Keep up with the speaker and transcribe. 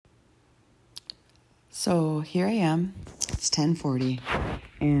So here I am. It's 10:40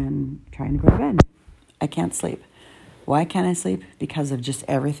 and trying to go to bed. I can't sleep. Why can't I sleep? Because of just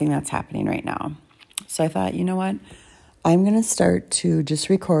everything that's happening right now. So I thought, you know what? I'm going to start to just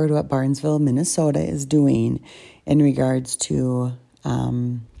record what Barnesville, Minnesota is doing in regards to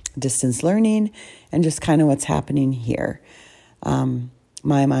distance learning and just kind of what's happening here.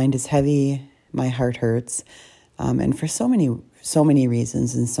 My mind is heavy. My heart hurts. And for so many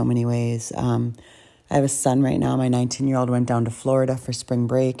reasons in so many ways. I have a son right now. My 19-year-old went down to Florida for spring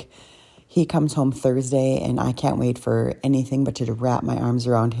break. He comes home Thursday, and I can't wait for anything but to wrap my arms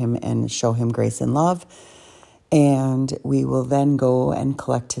around him and show him grace and love. And we will then go and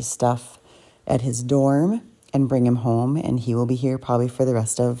collect his stuff at his dorm and bring him home, and he will be here probably for the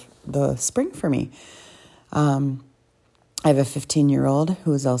rest of the spring for me. I have a 15-year-old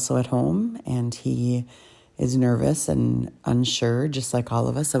who is also at home, and he is nervous and unsure, just like all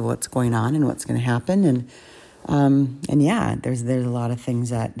of us, of what's going on and what's going to happen. And yeah, there's a lot of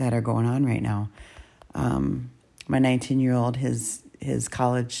things that are going on right now. My 19-year-old, his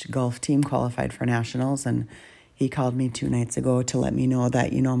college golf team qualified for nationals, and he called me 2 nights ago to let me know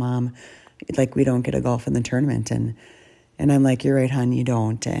that, Mom, like, we don't get a golf in the tournament. And I'm like, you're right, hon, you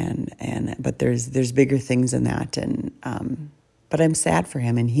don't. But there's bigger things than that. But I'm sad for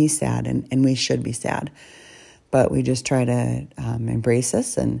him, and he's sad, and we should be sad. But we just try to embrace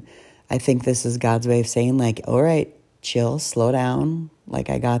this. And I think this is God's way of saying, like, all right, chill, slow down. Like,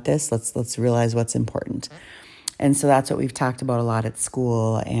 I got this. Let's realize what's important. And so that's what we've talked about a lot at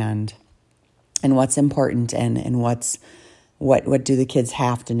school, and what's important, and what do the kids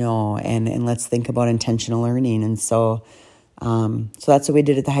have to know, and let's think about intentional learning. And so that's what we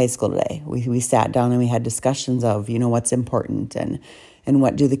did at the high school today. We sat down and we had discussions of, what's important, and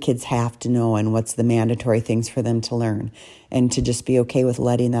what do the kids have to know, and what's the mandatory things for them to learn, and to just be okay with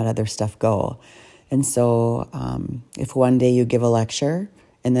letting that other stuff go. And so if one day you give a lecture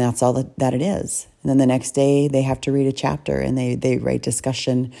and that's all that it is, and then the next day they have to read a chapter and they write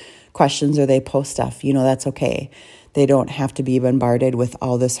discussion questions or they post stuff, that's okay. They don't have to be bombarded with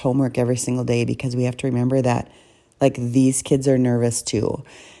all this homework every single day, because we have to remember that, like, these kids are nervous too.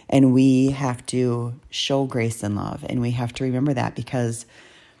 And we have to show grace and love. And we have to remember that, because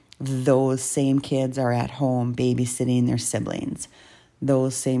those same kids are at home babysitting their siblings.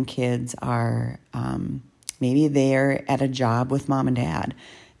 Those same kids are, maybe they're at a job with mom and dad.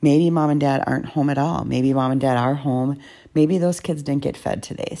 Maybe mom and dad aren't home at all. Maybe mom and dad are home. Maybe those kids didn't get fed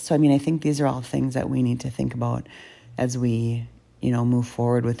today. So, I think these are all things that we need to think about as we, move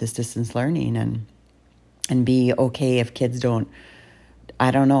forward with this distance learning, and be okay if kids don't,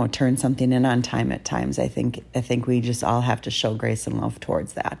 turn something in on time at times. I think we just all have to show grace and love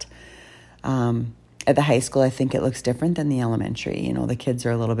towards that. At the high school, I think it looks different than the elementary. The kids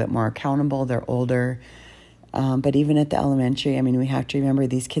are a little bit more accountable. They're older. But even at the elementary, we have to remember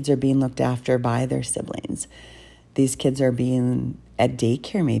these kids are being looked after by their siblings. These kids are being at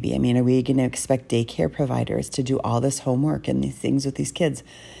daycare maybe. Are we going to expect daycare providers to do all this homework and these things with these kids?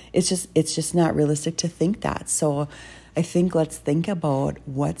 It's just not realistic to think that. So I think let's think about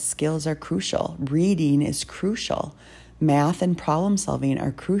what skills are crucial. Reading is crucial. Math and problem solving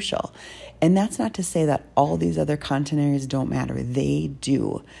are crucial. And that's not to say that all these other content areas don't matter. They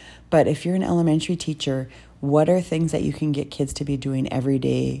do. But if you're an elementary teacher, what are things that you can get kids to be doing every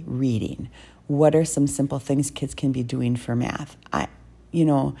day reading? What are some simple things kids can be doing for math?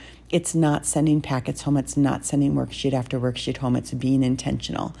 It's not sending packets home. It's not sending worksheet after worksheet home. It's being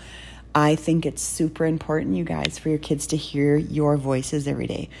intentional. I think it's super important, you guys, for your kids to hear your voices every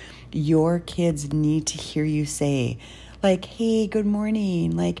day. Your kids need to hear you say, like, hey, good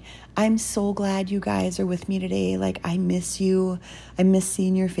morning. Like, I'm so glad you guys are with me today. Like, I miss you. I miss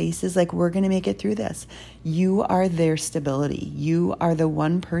seeing your faces. Like, we're going to make it through this. You are their stability. You are the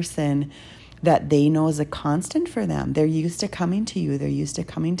one person that they know is a constant for them. They're used to coming to you. They're used to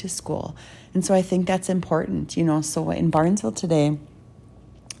coming to school. And so I think that's important, So in Barnesville today,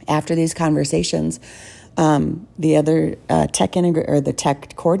 after these conversations, the other the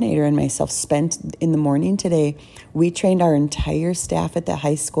tech coordinator and myself spent in the morning today. We trained our entire staff at the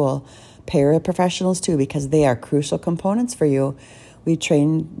high school, paraprofessionals too, because they are crucial components for you. We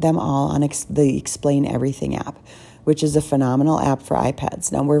trained them all on the Explain Everything app, which is a phenomenal app for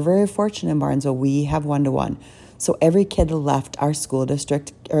iPads. Now, we're very fortunate in Barnesville. We have 1-to-1. So every kid left our school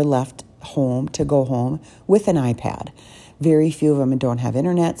district or left home to go home with an iPad. Very few of them don't have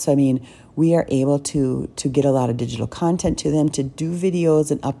internet. So, we are able to get a lot of digital content to them, to do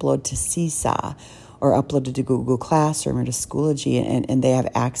videos and upload to Seesaw or upload it to Google Classroom or to Schoology, and they have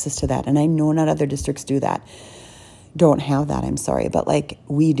access to that. And I know not other districts do that. don't have that, I'm sorry, but like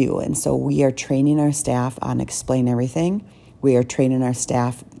we do. And so we are training our staff on Explain Everything. We are training our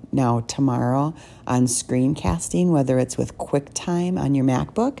staff now tomorrow on screencasting, whether it's with QuickTime on your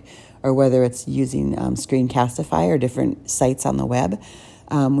MacBook or whether it's using Screencastify or different sites on the web.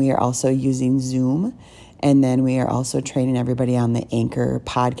 We are also using Zoom. And then we are also training everybody on the Anchor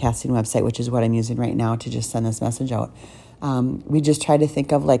podcasting website, which is what I'm using right now to just send this message out. We just try to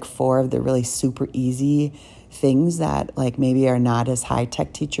think of like 4 of the really super easy things that like maybe are not as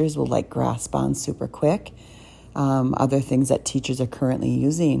high-tech teachers will like grasp on super quick. Other things that teachers are currently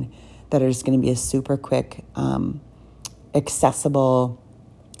using that are just going to be a super quick, accessible,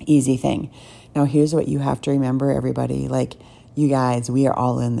 easy thing. Now, here's what you have to remember, everybody. Like, you guys, we are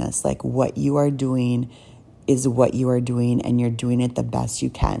all in this. Like, what you are doing is what you are doing, and you're doing it the best you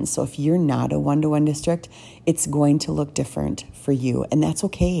can. So if you're not a one-to-one district, it's going to look different for you, and that's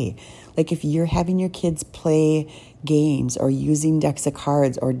okay. Like if you're having your kids play games or using decks of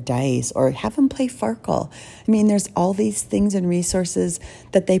cards or dice or have them play Farkle. I mean, there's all these things and resources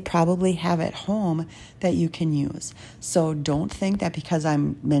that they probably have at home that you can use. So don't think that because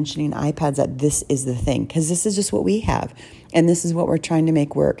I'm mentioning iPads that this is the thing, because this is just what we have. And this is what we're trying to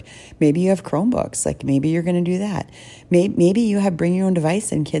make work. Maybe you have Chromebooks, like maybe you're going to do that. Maybe you have bring your own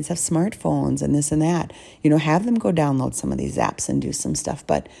device and kids have smartphones and this and that. Have them go download some of these apps and do some stuff.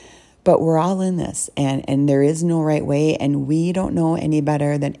 But we're all in this, and there is no right way, and we don't know any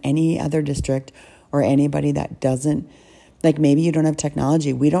better than any other district or anybody that doesn't. Like maybe you don't have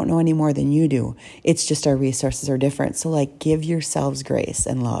technology. We don't know any more than you do. It's just our resources are different. So like give yourselves grace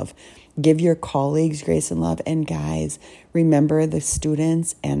and love. Give your colleagues grace and love. And guys, remember the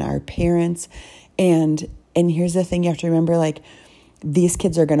students and our parents. And here's the thing you have to remember, like these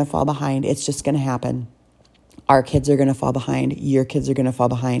kids are going to fall behind. It's just going to happen. Our kids are going to fall behind. Your kids are going to fall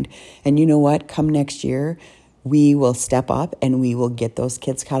behind. And you know what? Come next year, we will step up and we will get those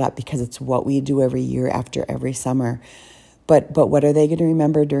kids caught up because it's what we do every year after every summer. But what are they going to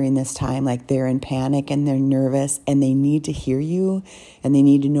remember during this time? Like they're in panic and they're nervous and they need to hear you and they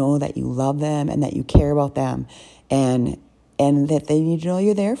need to know that you love them and that you care about them and that they need to know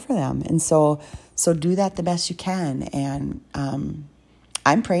you're there for them. And so do that the best you can. And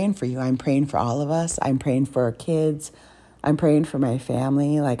I'm praying for you. I'm praying for all of us. I'm praying for our kids. I'm praying for my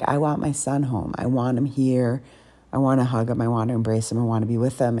family. Like I want my son home. I want him here. I want to hug him. I want to embrace him. I want to be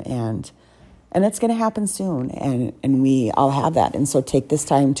with him. And it's going to happen soon. And we all have that. And so take this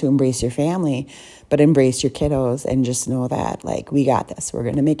time to embrace your family, but embrace your kiddos and just know that like we got this. We're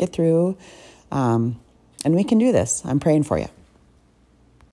going to make it through. And we can do this. I'm praying for you.